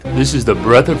This is the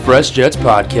Breath of Fresh Jets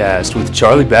podcast with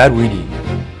Charlie Badweedy.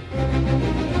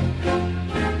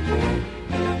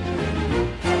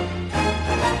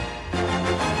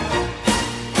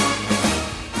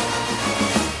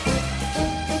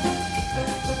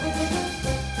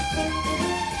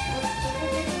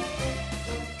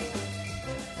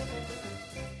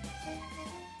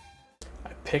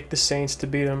 I picked the Saints to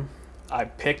beat them. I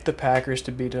picked the Packers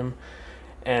to beat them.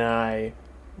 And I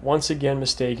once again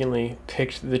mistakenly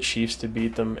picked the Chiefs to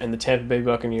beat them, and the Tampa Bay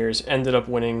Buccaneers ended up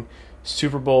winning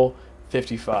Super Bowl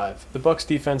 55. The Bucs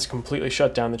defense completely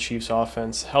shut down the Chiefs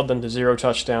offense, held them to 0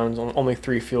 touchdowns, only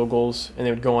 3 field goals, and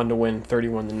they would go on to win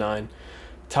 31-9.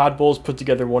 Todd Bowles put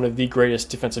together one of the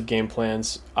greatest defensive game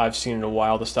plans I've seen in a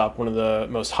while to stop one of the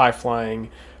most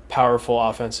high-flying, powerful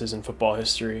offenses in football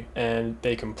history, and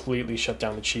they completely shut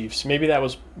down the Chiefs. Maybe that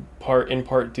was in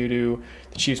part due to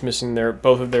the Chiefs missing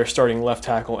both of their starting left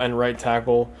tackle and right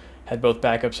tackle, had both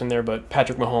backups in there, but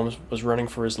Patrick Mahomes was running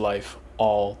for his life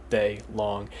all day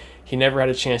long. He never had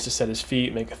a chance to set his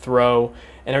feet, make a throw,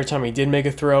 and every time he did make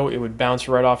a throw, it would bounce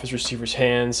right off his receivers'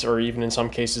 hands, or even in some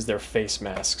cases their face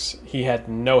masks. He had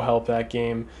no help that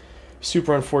game.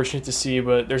 Super unfortunate to see,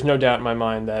 but there's no doubt in my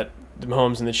mind that the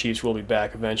Mahomes and the Chiefs will be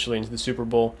back eventually into the Super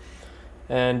Bowl.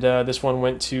 And this one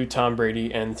went to Tom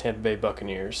Brady and the Tampa Bay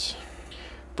Buccaneers.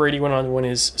 Brady went on to win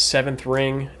his 7th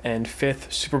ring and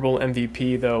 5th Super Bowl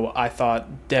MVP, though I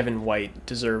thought Devin White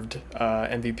deserved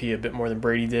MVP a bit more than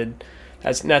Brady did.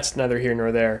 That's neither here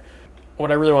nor there.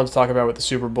 What I really want to talk about with the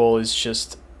Super Bowl is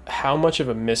just how much of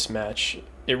a mismatch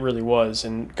it really was.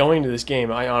 And going into this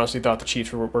game, I honestly thought the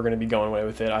Chiefs were going to be going away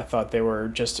with it. I thought they were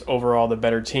just overall the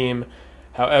better team.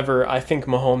 However, I think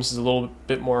Mahomes is a little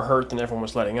bit more hurt than everyone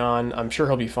was letting on. I'm sure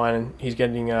he'll be fine. He's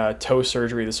getting toe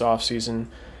surgery this offseason.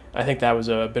 I think that was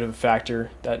a bit of a factor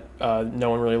that no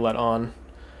one really let on.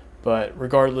 But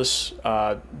regardless,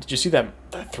 did you see that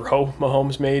throw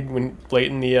Mahomes made when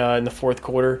late in the fourth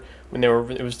quarter when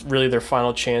it was really their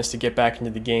final chance to get back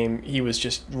into the game? He was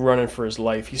just running for his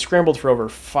life. He scrambled for over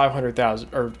 500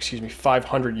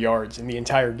 yards in the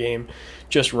entire game,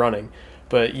 just running.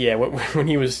 But yeah, when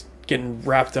he was getting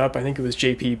wrapped up, I think it was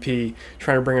JPP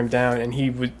trying to bring him down, and he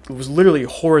was literally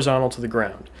horizontal to the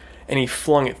ground, and he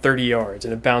flung it 30 yards,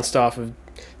 and it bounced off of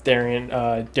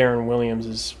Darren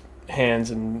Williams' hands,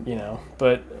 and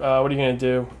But what are you gonna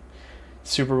do?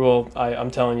 Super Bowl.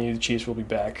 I'm telling you, the Chiefs will be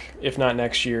back, if not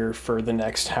next year, for the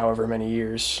next however many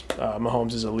years.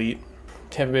 Mahomes is elite.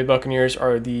 Tampa Bay Buccaneers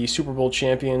are the Super Bowl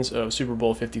champions of Super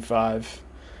Bowl 55,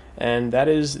 and that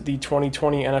is the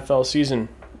 2020 NFL season.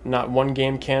 Not one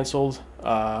game canceled,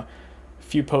 a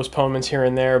few postponements here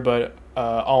and there, but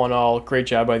all in all, great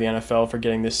job by the NFL for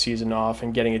getting this season off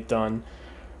and getting it done.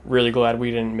 Really glad we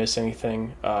didn't miss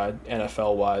anything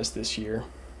NFL-wise this year.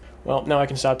 Well, now I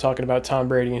can stop talking about Tom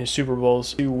Brady and his Super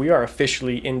Bowls. We are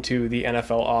officially into the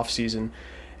NFL offseason,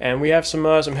 and we have some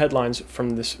headlines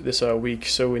from this week.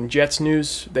 So in Jets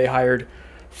news, they hired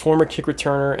former kick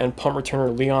returner and punt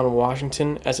returner Leon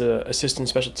Washington as an assistant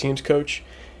special teams coach.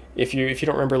 If you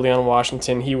don't remember Leon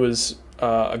Washington, he was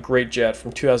a great Jet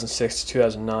from 2006 to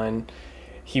 2009.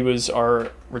 He was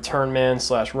our return man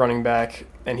 / running back,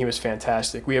 and he was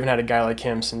fantastic. We haven't had a guy like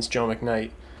him since Joe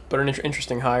McKnight, but an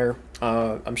interesting hire.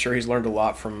 I'm sure he's learned a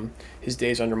lot from his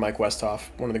days under Mike Westhoff,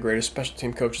 one of the greatest special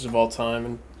team coaches of all time,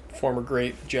 and former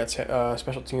great Jets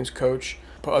special teams coach.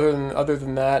 But other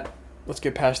than that, let's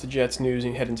get past the Jets news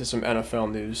and head into some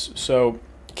NFL news. So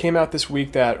it came out this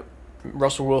week that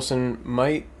Russell Wilson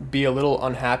might be a little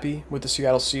unhappy with the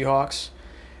Seattle Seahawks.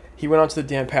 He went on to the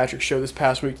Dan Patrick Show this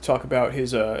past week to talk about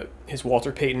his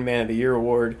Walter Payton Man of the Year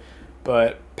award,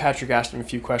 but Patrick asked him a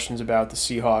few questions about the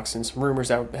Seahawks and some rumors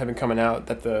that have been coming out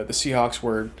that the Seahawks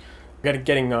were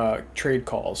getting trade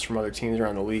calls from other teams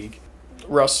around the league.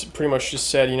 Russ pretty much just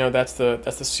said, that's the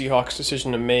Seahawks'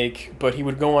 decision to make, but he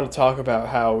would go on to talk about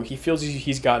how he feels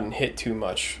he's gotten hit too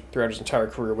much throughout his entire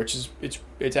career, which is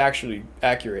it's actually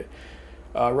accurate.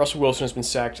 Russell Wilson has been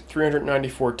sacked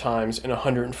 394 times in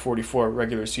 144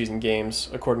 regular season games,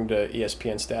 according to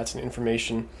ESPN stats and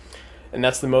information, and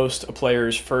that's the most in a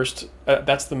player's first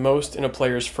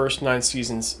 9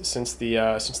 seasons since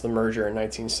the merger in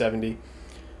 1970.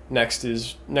 Next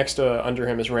under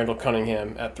him is Randall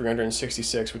Cunningham at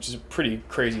 366, which is a pretty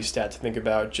crazy stat to think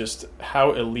about, just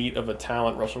how elite of a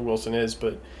talent Russell Wilson is.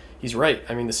 But he's right.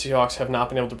 I mean, the Seahawks have not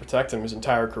been able to protect him his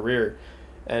entire career,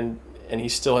 and he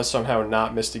still has somehow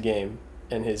not missed a game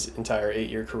in his entire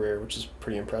 8-year career, which is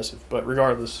pretty impressive. But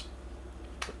regardless,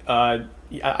 I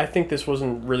think this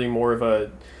wasn't really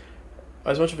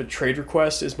as much of a trade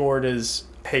request as more it is,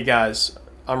 hey guys,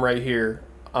 I'm right here.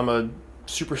 I'm a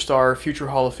superstar, future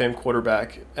Hall of Fame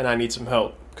quarterback, and I need some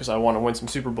help. because I want to win some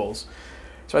Super Bowls.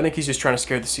 So I think he's just trying to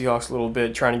scare the Seahawks a little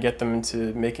bit, trying to get them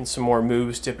into making some more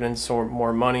moves, dipping into some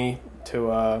more money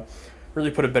to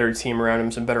really put a better team around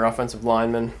him, some better offensive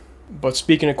linemen. But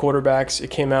speaking of quarterbacks, it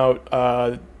came out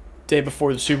day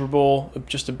before the Super Bowl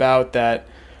just about that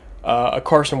a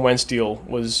Carson Wentz deal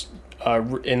was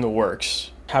in the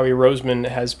works. Howie Roseman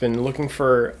has been looking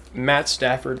for Matt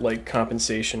Stafford-like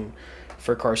compensation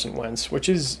for Carson Wentz, which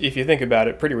is, if you think about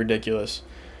it, pretty ridiculous.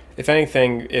 If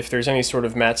anything, if there's any sort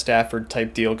of Matt Stafford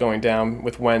type deal going down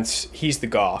with Wentz, he's the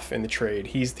Goff in the trade.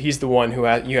 He's the one who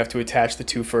you have to attach the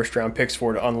 2 first-round picks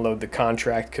for to unload the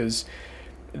contract, because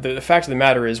the fact of the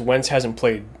matter is Wentz hasn't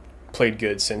played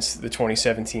good since the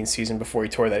 2017 season before he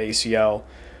tore that ACL,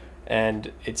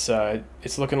 and it's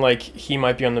looking like he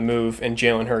might be on the move, and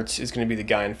Jalen Hurts is going to be the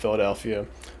guy in Philadelphia.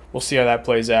 We'll see how that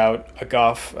plays out.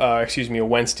 A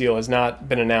Wentz deal has not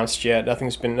been announced yet.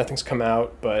 Nothing's come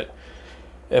out, but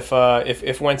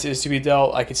if Wentz is to be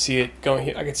dealt, I could see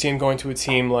him going to a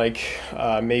team like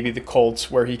maybe the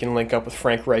Colts, where he can link up with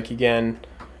Frank Reich again.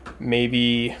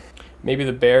 Maybe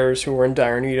the Bears, who are in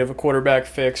dire need of a quarterback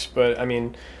fix. But I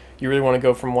mean, you really want to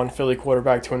go from one Philly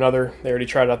quarterback to another. They already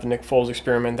tried out the Nick Foles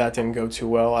experiment. That didn't go too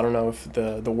well. I don't know if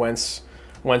the Wentz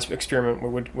experiment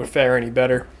would fare any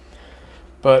better.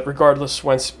 But regardless,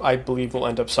 Wentz, I believe, will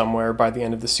end up somewhere by the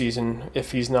end of the season.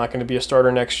 If he's not going to be a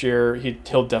starter next year,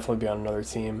 he'll definitely be on another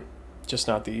team, just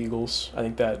not the Eagles. I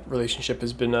think that relationship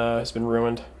has been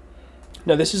ruined.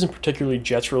 Now, this isn't particularly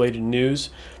Jets-related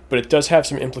news, but it does have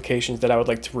some implications that I would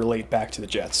like to relate back to the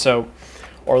Jets. So,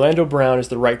 Orlando Brown is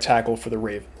the right tackle for the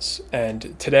Ravens,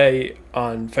 and today,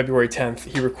 on February 10th,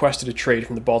 he requested a trade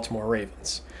from the Baltimore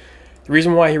Ravens. The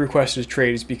reason why he requested a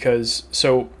trade is because,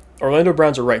 Orlando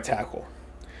Brown's a right tackle.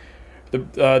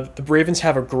 The Ravens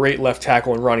have a great left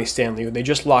tackle in Ronnie Stanley, who they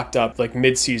just locked up like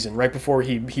mid-season, right before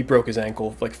he broke his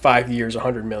ankle, like 5 years,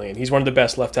 $100 million. He's one of the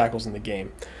best left tackles in the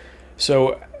game.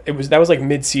 So that was like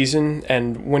mid-season,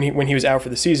 and when he was out for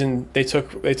the season, they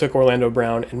took Orlando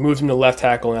Brown and moved him to left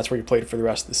tackle, and that's where he played for the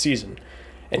rest of the season.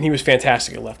 And he was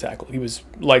fantastic at left tackle. He was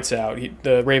lights out.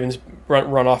 The Ravens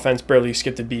run offense barely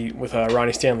skipped a beat with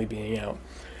Ronnie Stanley being out.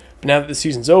 But now that the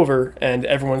season's over and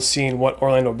everyone's seen what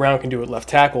Orlando Brown can do at left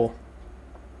tackle,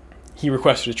 he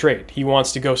requested a trade. He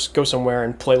wants to go somewhere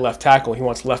and play left tackle. He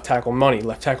wants left tackle money,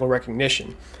 left tackle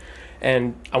recognition.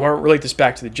 And I want to relate this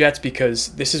back to the Jets, because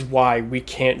this is why we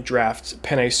can't draft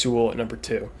Penei Sewell at number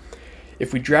 2.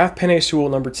 If we draft Penei Sewell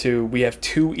at number 2, we have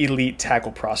 2 elite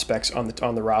tackle prospects on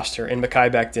the roster, in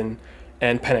Mekhi Becton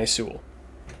and Penei Sewell.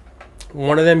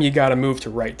 One of them you got to move to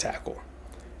right tackle.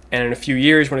 And in a few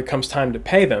years, when it comes time to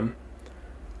pay them,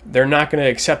 they're not going to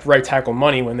accept right tackle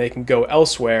money when they can go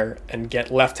elsewhere and get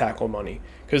left tackle money,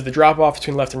 because the drop-off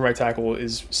between left and right tackle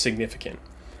is significant.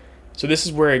 So this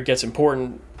is where it gets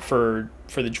important for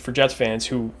Jets fans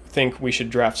who think we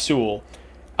should draft Sewell.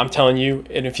 I'm telling you,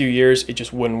 in a few years, it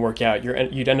just wouldn't work out.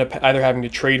 You'd end up either having to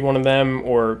trade one of them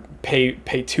or pay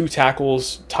 2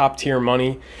 tackles top-tier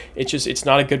money. It's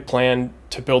not a good plan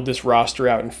to build this roster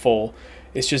out in full.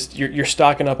 It's just you're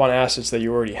stocking up on assets that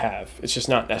you already have. It's just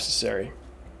not necessary.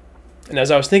 And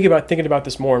as I was thinking about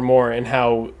this more and more, and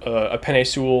how a Penei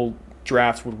Sewell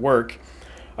draft would work,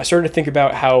 I started to think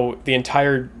about how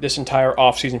this entire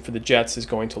offseason for the Jets is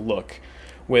going to look,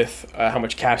 with how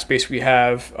much cap space we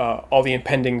have, all the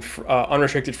impending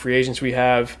unrestricted free agents we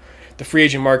have, the free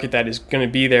agent market that is going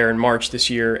to be there in March this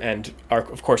year, and our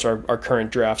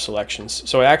current draft selections.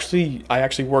 So I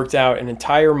actually worked out an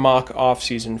entire mock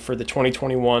offseason for the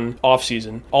 2021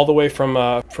 offseason, all the way from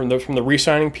the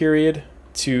re-signing period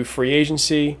to free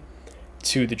agency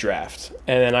to the draft.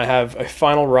 And then I have a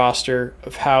final roster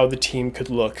of how the team could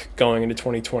look going into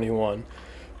 2021.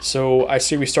 So I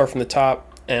say we start from the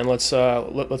top, and let's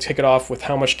kick it off with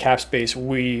how much cap space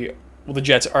the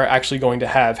Jets are actually going to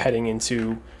have heading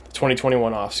into the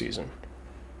 2021 offseason.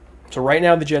 So right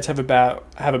now the Jets have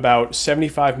about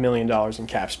 $75 million in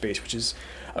cap space, which is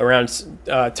around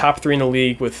top 3 in the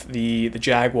league, with the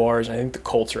Jaguars, and I think the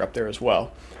Colts are up there as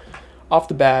well. Off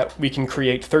the bat, we can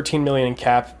create $13 million in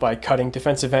cap by cutting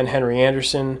defensive end Henry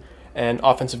Anderson and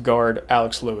offensive guard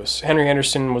Alex Lewis. Henry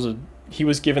Anderson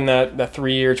was given that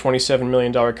 3-year, $27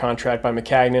 million contract by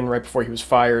McCagnon right before he was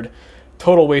fired.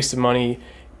 Total waste of money.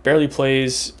 Barely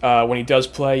plays. When he does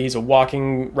play, he's a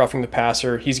walking roughing the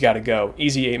passer. He's got to go.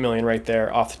 Easy $8 million right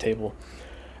there off the table.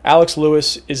 Alex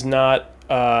Lewis is not.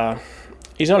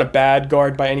 He's not a bad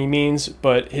guard by any means,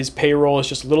 but his payroll is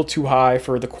just a little too high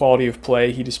for the quality of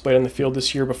play he displayed on the field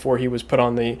this year before he was put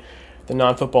on the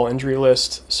non-football injury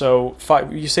list. So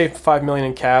you save $5 million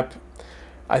in cap.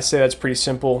 I say that's pretty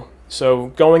simple. So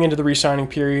going into the re-signing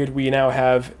period, we now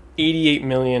have $88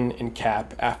 million in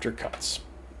cap after cuts.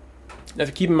 Now,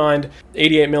 to keep in mind,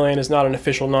 $88 million is not an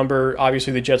official number.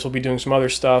 Obviously, the Jets will be doing some other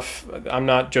stuff. I'm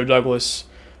not Joe Douglas,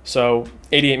 so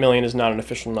 $88 million is not an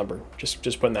official number. Just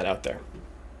putting that out there.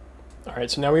 All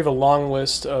right, so now we have a long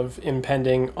list of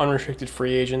impending unrestricted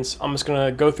free agents. I'm just going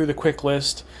to go through the quick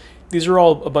list. These are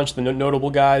all a bunch of the notable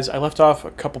guys. I left off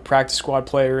a couple practice squad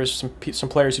players, some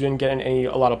players who didn't get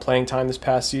a lot of playing time this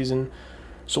past season.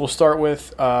 So we'll start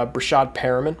with Brashad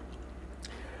Perriman.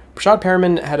 Brashad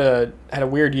Perriman had a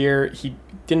weird year. He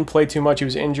didn't play too much. He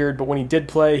was injured, but when he did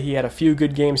play, he had a few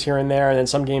good games here and there, and then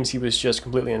some games he was just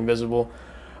completely invisible.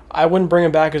 I wouldn't bring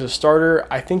him back as a starter.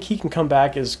 I think he can come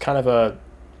back as kind of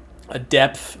a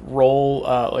depth role,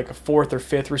 like a fourth or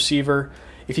fifth receiver.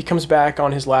 If he comes back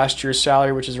on his last year's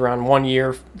salary, which is around 1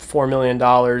 year, $4 million,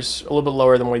 a little bit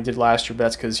lower than what he did last year, but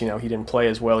that's because he didn't play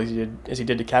as well as he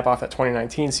did to cap off that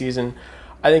 2019 season.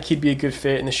 I think he'd be a good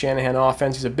fit in the Shanahan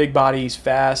offense. He's a big body, he's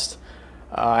fast.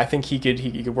 I think he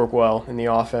could work well in the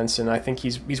offense, and I think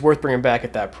he's worth bringing back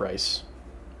at that price.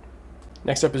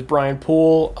 Next up is Brian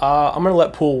Poole. I'm going to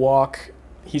let Poole walk.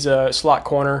 He's a slot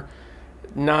corner.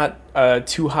 Not a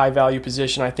too high value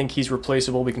position. I think he's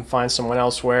replaceable. We can find someone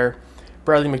elsewhere.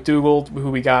 Bradley McDougald,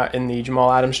 who we got in the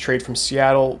Jamal Adams trade from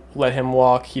Seattle, let him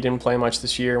walk. He didn't play much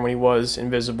this year when he was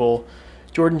invisible.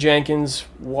 Jordan Jenkins,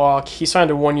 walk. He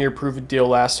signed a 1-year prove-it deal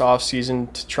last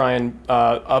offseason to try and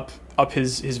up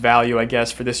his value, I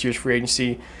guess, for this year's free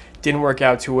agency. Didn't work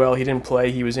out too well. He didn't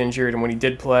play. He was injured, and when he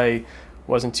did play,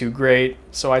 wasn't too great.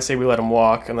 So I say we let him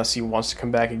walk unless he wants to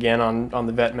come back again on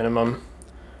the vet minimum.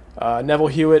 Neville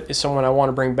Hewitt is someone I want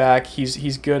to bring back.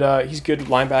 He's good. He's good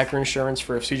linebacker insurance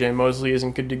for if C.J. Mosley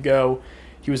isn't good to go.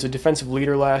 He was a defensive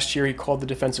leader last year. He called the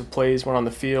defensive plays when on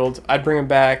the field. I'd bring him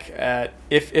back at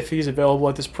if he's available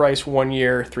at this price, 1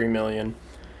 year, $3 million.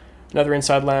 Another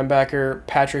inside linebacker,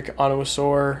 Patrick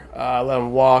Onwuasor, let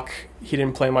him walk. He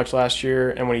didn't play much last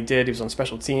year, and when he did, he was on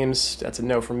special teams. That's a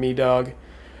no from me, dog.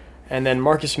 And then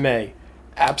Marcus May.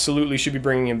 Absolutely should be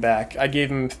bringing him back. I gave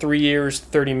him 3 years,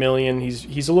 $30 million.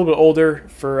 He's a little bit older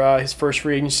for his first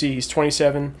free agency. He's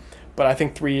 27, but I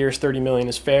think 3 years, $30 million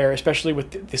is fair, especially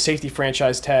with the safety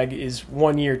franchise tag is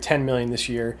 1 year, $10 million this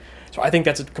year. So I think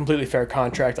that's a completely fair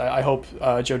contract. I hope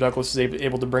Joe Douglas is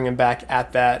able to bring him back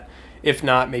at that. If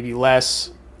not, maybe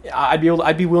less. I'd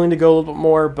be willing to go a little bit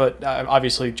more, but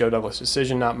obviously Joe Douglas'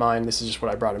 decision, not mine. This is just what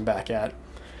I brought him back at.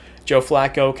 Joe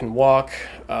Flacco can walk.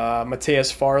 Mateus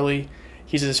Farley.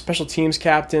 He's a special teams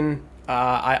captain.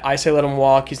 I say let him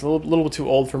walk. He's a little bit too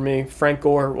old for me. Frank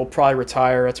Gore will probably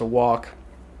retire. That's a walk.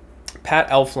 Pat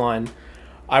Elflein,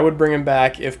 I would bring him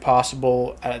back if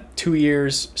possible at 2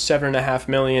 years, $7.5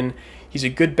 million. He's a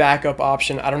good backup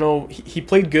option. I don't know. He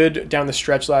played good down the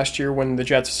stretch last year when the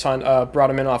Jets brought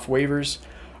him in off waivers.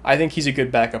 I think he's a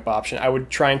good backup option. I would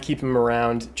try and keep him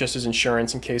around just as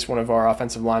insurance in case one of our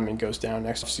offensive linemen goes down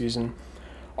next season.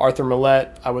 Arthur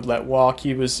Millette, I would let walk.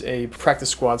 He was a practice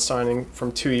squad signing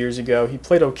from 2 years ago. He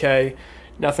played okay.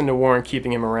 Nothing to warrant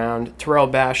keeping him around. Terrell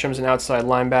Basham's an outside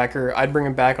linebacker. I'd bring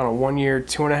him back on a 1 year,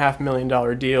 $2.5 million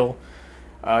deal.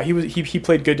 He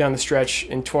played good down the stretch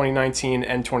in 2019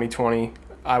 and 2020.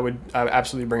 I would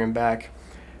absolutely bring him back.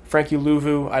 Frankie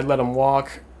Louvu, I'd let him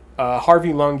walk.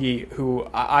 Harvey Lungi, who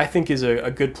I think is a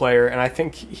good player, and I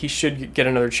think he should get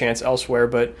another chance elsewhere,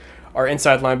 but our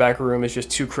inside linebacker room is just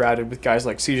too crowded with guys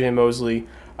like C.J. Mosley.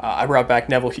 I brought back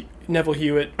Neville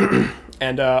Hewitt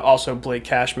and also Blake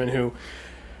Cashman, who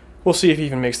we'll see if he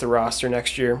even makes the roster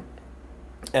next year.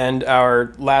 And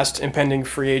our last impending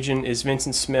free agent is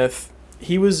Vincent Smith.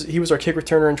 He was our kick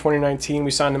returner in 2019.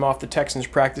 We signed him off the Texans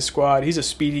practice squad. He's a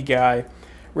speedy guy,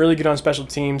 really good on special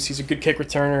teams. He's a good kick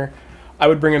returner. I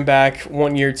would bring him back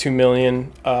 1 year, $2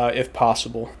 million, if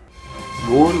possible.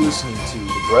 You're listening to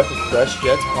the Breath of Fresh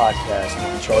Jets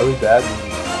podcast with Charlie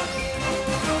Badwood.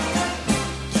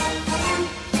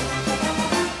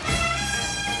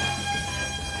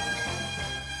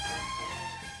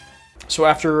 So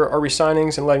after our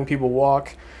resignings and letting people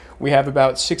walk, we have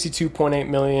about $62.8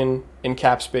 million in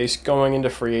cap space going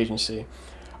into free agency.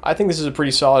 I think this is a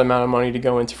pretty solid amount of money to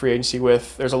go into free agency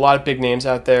with. There's a lot of big names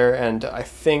out there, and I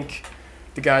think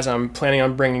the guys I'm planning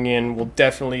on bringing in will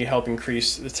definitely help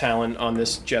increase the talent on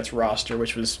this Jets roster,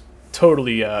 which was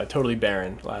totally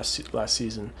barren last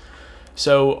season.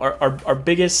 So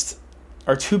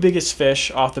our two biggest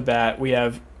fish off the bat, we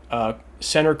have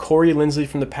center Corey Linsley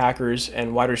from the Packers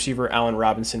and wide receiver Allen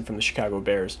Robinson from the Chicago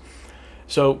Bears.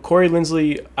 So Corey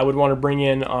Linsley, I would want to bring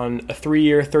in on a 3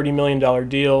 year, $30 million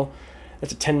deal.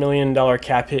 That's a $10 million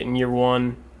cap hit in year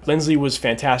one. Linsley was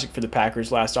fantastic for the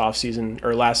Packers last offseason,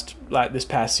 or this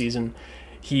past season.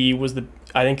 He was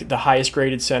I think the highest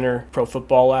graded center pro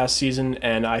football last season,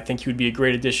 and I think he would be a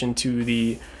great addition to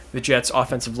the Jets'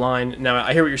 offensive line. Now,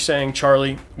 I hear what you're saying,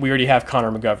 Charlie. We already have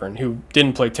Connor McGovern, who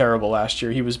didn't play terrible last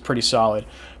year. He was pretty solid.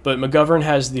 But McGovern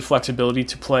has the flexibility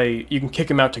to play. You can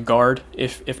kick him out to guard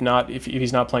if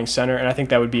he's not playing center, and I think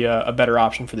that would be a better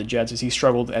option for the Jets, as he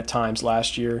struggled at times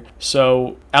last year.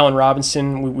 So Allen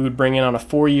Robinson, we would bring in on a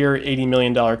 4-year, $80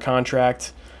 million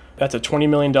contract. That's a $20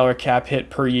 million cap hit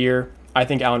per year. I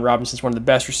think Allen Robinson is one of the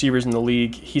best receivers in the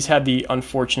league. He's had the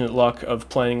unfortunate luck of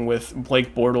playing with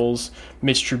Blake Bortles,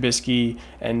 Mitch Trubisky,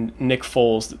 and Nick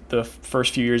Foles the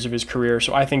first few years of his career.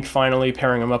 So I think finally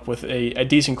pairing him up with a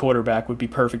decent quarterback would be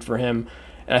perfect for him.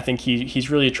 And I think he's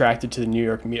really attracted to the New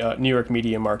York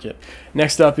media market.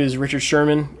 Next up is Richard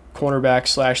Sherman, cornerback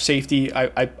 / safety.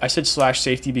 I said /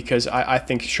 safety because I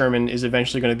think Sherman is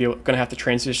eventually going to have to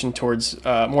transition towards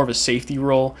more of a safety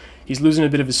role. He's losing a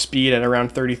bit of his speed at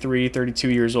around 33, 32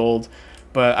 years old,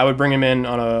 but I would bring him in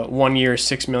on a 1-year,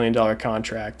 $6 million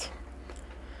contract.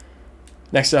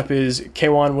 Next up is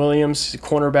K'Wan Williams,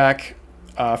 cornerback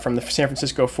from the San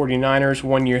Francisco 49ers,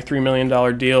 1-year, $3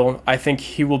 million deal. I think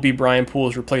he will be Brian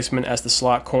Poole's replacement as the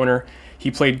slot corner.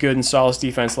 He played good in Saleh's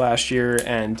defense last year,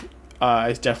 and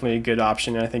is definitely a good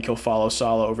option, and I think he'll follow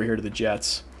Saleh over here to the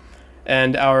Jets.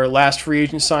 And our last free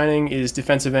agent signing is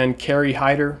defensive end Kerry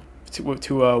Hyder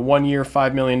to a 1-year,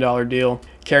 $5 million deal.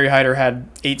 Kerry Hyder had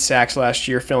 8 sacks last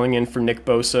year, filling in for Nick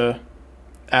Bosa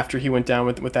after he went down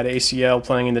with that ACL,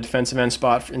 playing in the defensive end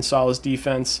spot in Saleh's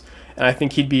defense. And I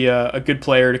think he'd be a good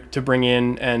player to bring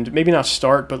in and maybe not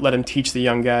start, but let him teach the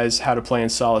young guys how to play in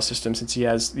Saleh's system since he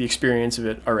has the experience of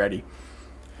it already.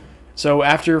 So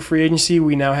after free agency,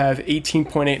 we now have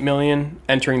 $18.8 million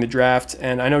entering the draft,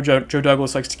 and I know Joe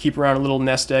Douglas likes to keep around a little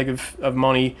nest egg of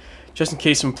money just in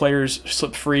case some players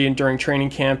slip free during training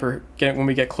camp or when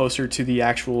we get closer to the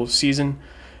actual season.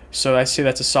 So I say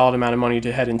that's a solid amount of money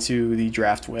to head into the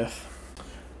draft with.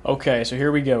 Okay, so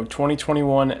here we go.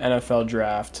 2021 NFL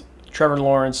Draft. Trevor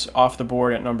Lawrence off the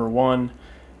board at number 1.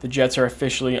 The Jets are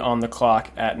officially on the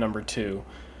clock at number 2.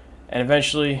 And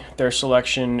eventually their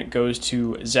selection goes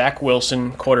to Zach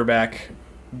Wilson, quarterback,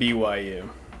 BYU.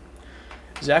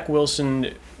 Zach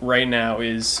Wilson right now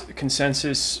is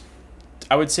consensus.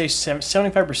 I would say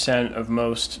 75% of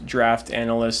most draft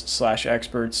analysts /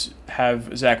 experts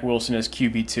have Zach Wilson as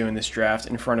QB2 in this draft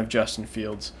in front of Justin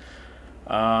Fields.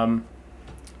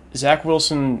 Zach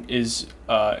Wilson is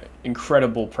an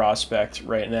incredible prospect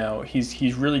right now.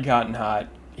 He's really gotten hot.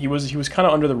 He was kind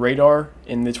of under the radar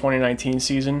in the 2019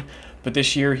 season, but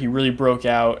this year he really broke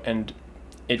out, and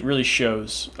it really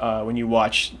shows when you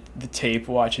watch the tape,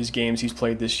 watch his games he's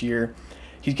played this year.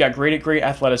 He's got great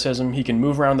athleticism. He can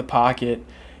move around the pocket.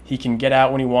 He can get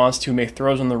out when he wants to, make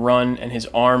throws on the run, and his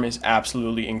arm is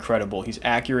absolutely incredible. He's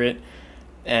accurate,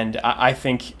 and I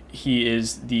think he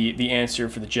is the answer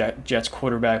for the Jets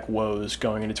quarterback woes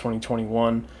going into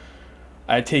 2021.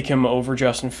 I'd take him over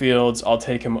Justin Fields. I'll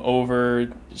take him over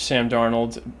Sam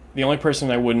Darnold. The only person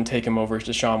I wouldn't take him over is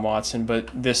Deshaun Watson, but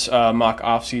this mock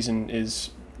offseason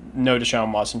is no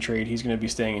Deshaun Watson trade. He's going to be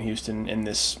staying in Houston in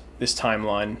this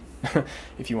timeline,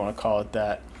 if you want to call it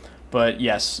that. But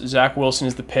yes, Zach Wilson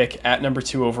is the pick at number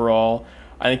 2 overall.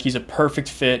 I think he's a perfect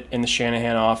fit in the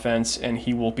Shanahan offense, and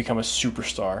he will become a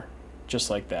superstar just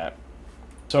like that.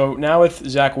 So now with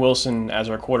Zach Wilson as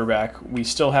our quarterback, we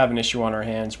still have an issue on our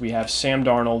hands. We have Sam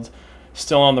Darnold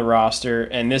still on the roster,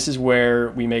 and this is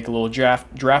where we make a little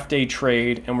draft day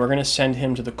trade, and we're going to send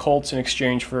him to the Colts in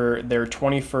exchange for their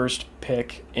 21st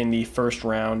pick in the first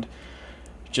round.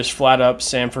 Just flat up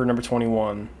Sam for number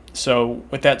 21. So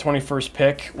with that 21st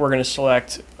pick, we're going to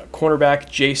select cornerback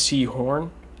J.C.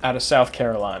 Horn out of South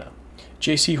Carolina.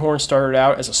 J.C. Horn started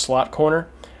out as a slot corner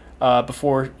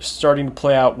before starting to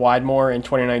play out wide more in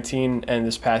 2019 and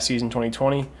this past season,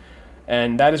 2020.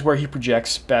 And that is where he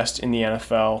projects best in the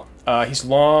NFL. He's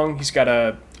long, he's got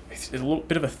a little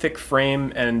bit of a thick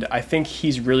frame, and I think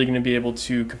he's really going to be able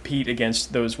to compete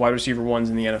against those wide receiver ones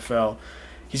in the NFL.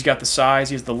 He's got the size,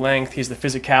 he has the length, he has the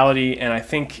physicality, and I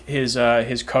think his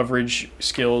coverage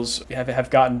skills have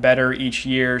gotten better each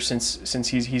year since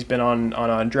he's been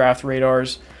on draft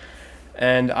radars.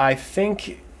 And I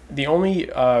think the only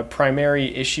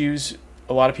primary issues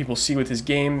a lot of people see with his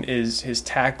game is his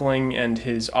tackling and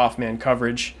his off-man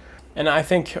coverage. And I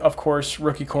think, of course,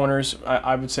 rookie corners,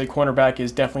 I would say cornerback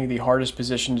is definitely the hardest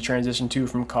position to transition to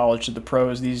from college to the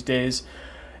pros these days.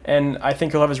 And I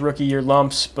think he'll have his rookie year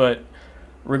lumps, but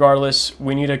regardless,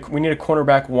 we need a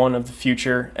cornerback one of the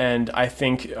future, and I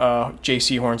think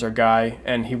J.C. Horn's our guy,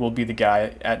 and he will be the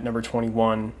guy at number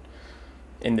 21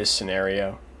 in this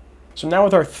scenario. So now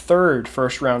with our third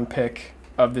first-round pick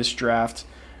of this draft,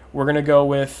 We're going to go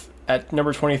with, at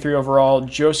number 23 overall,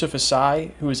 Joseph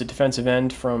Asai, who is a defensive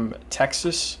end from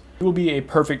Texas. He will be a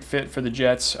perfect fit for the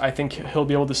Jets. I think he'll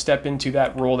be able to step into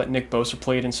that role that Nick Bosa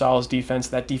played in Saleh's defense,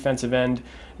 that defensive end,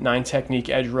 9-technique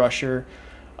edge rusher.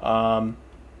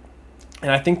 And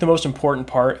I think the most important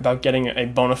part about getting a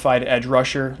bona fide edge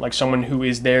rusher, like someone who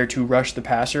is there to rush the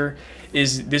passer,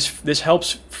 is this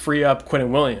helps free up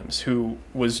Quentin Williams, who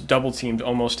was double teamed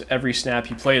almost every snap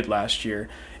he played last year.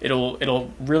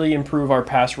 It'll really improve our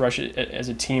pass rush as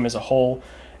a team as a whole,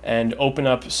 and open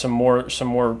up some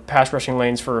more pass rushing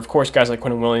lanes for, of course, guys like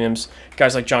Quentin Williams,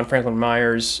 guys like John Franklin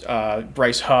Myers,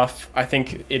 Bryce Huff. I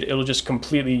think it'll just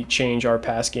completely change our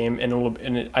pass game,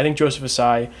 and I think Joseph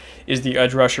Asai is the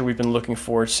edge rusher we've been looking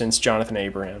for since Jonathan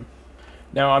Abraham.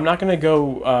 Now, I'm not going to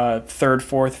go 3rd,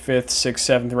 4th, 5th,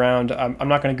 6th, 7th round. I'm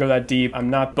not going to go that deep. I'm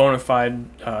not bona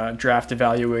fide draft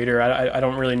evaluator. I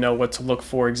don't really know what to look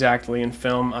for exactly in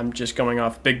film. I'm just going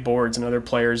off big boards and other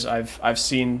players I've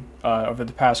seen over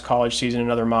the past college season and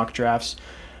other mock drafts.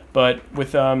 But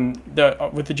with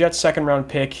the Jets' second round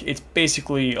pick, it's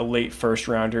basically a late first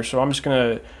rounder. So I'm just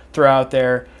going to throw out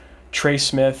there Trey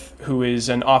Smith, who is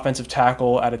an offensive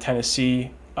tackle out of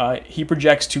Tennessee. He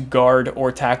projects to guard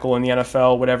or tackle in the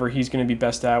NFL, whatever he's going to be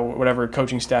best at, whatever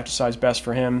coaching staff decides best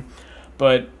for him.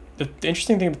 But the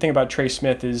interesting thing to think about Trey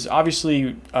Smith is, obviously,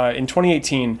 in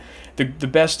 2018, the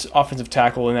best offensive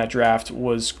tackle in that draft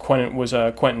was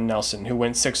Quentin Nelson, who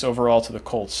went 6th overall to the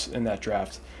Colts in that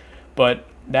draft. But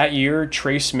that year,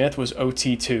 Trey Smith was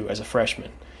OT2 as a freshman.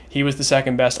 He was the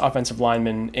second best offensive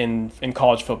lineman in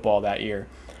college football that year.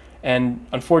 And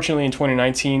unfortunately, in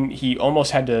 2019, he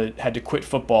almost had to quit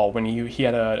football when he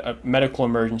had a medical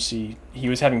emergency. He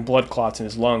was having blood clots in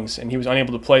his lungs, and he was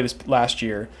unable to play this last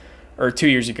year, or 2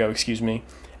 years ago, excuse me.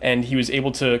 And he was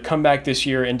able to come back this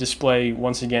year and display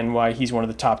once again why he's one of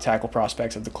the top tackle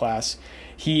prospects of the class.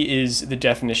 He is the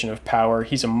definition of power.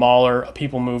 He's a mauler, a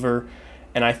people mover.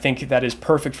 And I think that is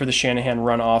perfect for the Shanahan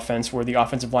run offense, where the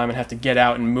offensive linemen have to get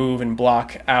out and move and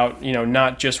block out,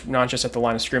 not just at the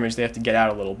line of scrimmage. They have to get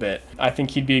out a little bit. I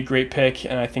think he'd be a great pick,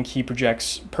 and I think he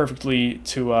projects perfectly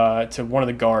to one of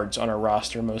the guards on our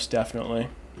roster, most definitely.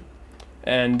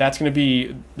 And that's going to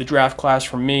be the draft class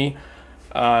from me.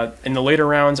 In the later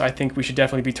rounds, I think we should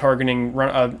definitely be targeting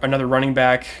another running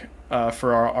back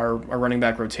for our running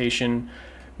back rotation.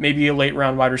 Maybe a late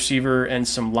round wide receiver and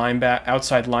some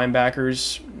outside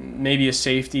linebackers, maybe a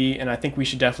safety, and I think we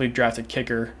should definitely draft a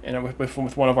kicker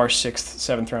with one of our 6th,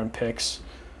 7th round picks.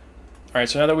 All right,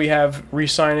 so now that we have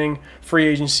re-signing, free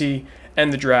agency,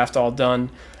 and the draft all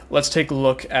done, let's take a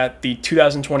look at the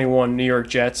 2021 New York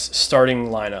Jets starting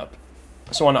lineup.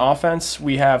 So on offense,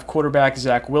 we have quarterback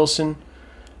Zach Wilson.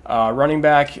 Running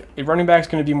back's going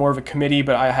to be more of a committee,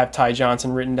 but I have Ty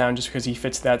Johnson written down just because he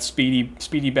fits that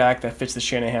speedy back that fits the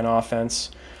Shanahan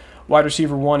offense. Wide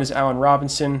receiver 1 is Allen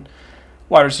Robinson.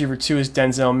 Wide receiver 2 is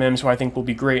Denzel Mims, who I think will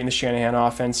be great in the Shanahan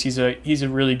offense. He's a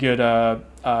really good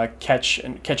catch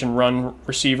and run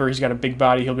receiver. He's got a big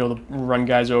body. He'll be able to run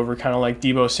guys over, kind of like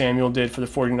Deebo Samuel did for the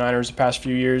 49ers the past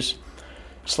few years.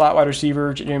 Slot wide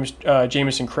receiver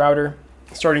Jamison Crowder.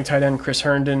 Starting tight end Chris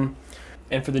Herndon.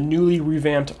 And for the newly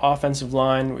revamped offensive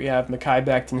line, we have Mekhi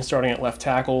Becton starting at left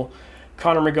tackle,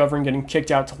 Connor McGovern getting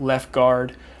kicked out to left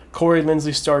guard, Corey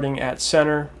Linsley starting at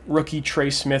center, rookie Trey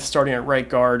Smith starting at right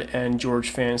guard, and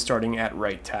George Fant starting at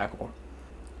right tackle.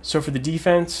 So for the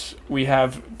defense, we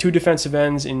have 2 defensive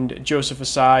ends in Joseph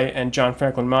Asai and John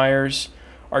Franklin Myers,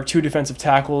 our 2 defensive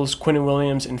tackles, Quentin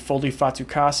Williams and Foldy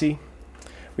Fatukasi.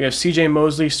 We have C.J.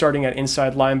 Mosley starting at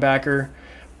inside linebacker,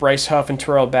 Bryce Huff and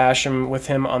Terrell Basham with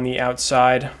him on the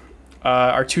outside.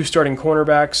 Our 2 starting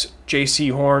cornerbacks, J.C.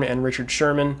 Horn and Richard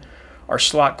Sherman. Our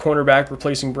slot cornerback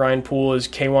replacing Brian Poole is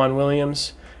K'Wan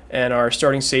Williams. And our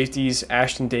starting safeties,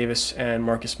 Ashton Davis and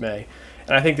Marcus May.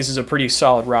 And I think this is a pretty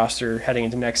solid roster heading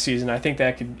into next season. I think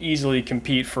that could easily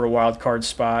compete for a wild card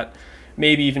spot.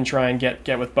 Maybe even try and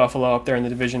get with Buffalo up there in the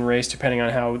division race, depending on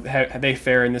how they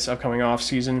fare in this upcoming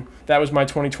offseason. That was my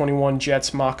 2021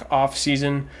 Jets mock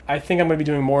offseason. I think I'm going to be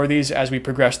doing more of these as we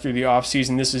progress through the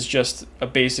offseason. This is just a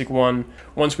basic one.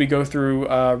 Once we go through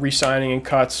re-signing and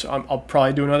cuts, I'll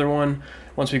probably do another one.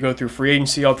 Once we go through free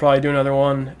agency, I'll probably do another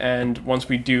one. And once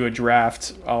we do a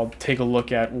draft, I'll take a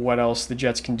look at what else the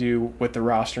Jets can do with the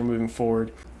roster moving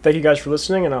forward. Thank you guys for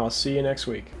listening, and I'll see you next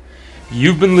week.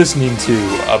 You've been listening to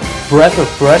a Breath of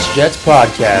Fresh Jets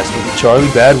podcast with Charlie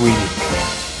Badweedy.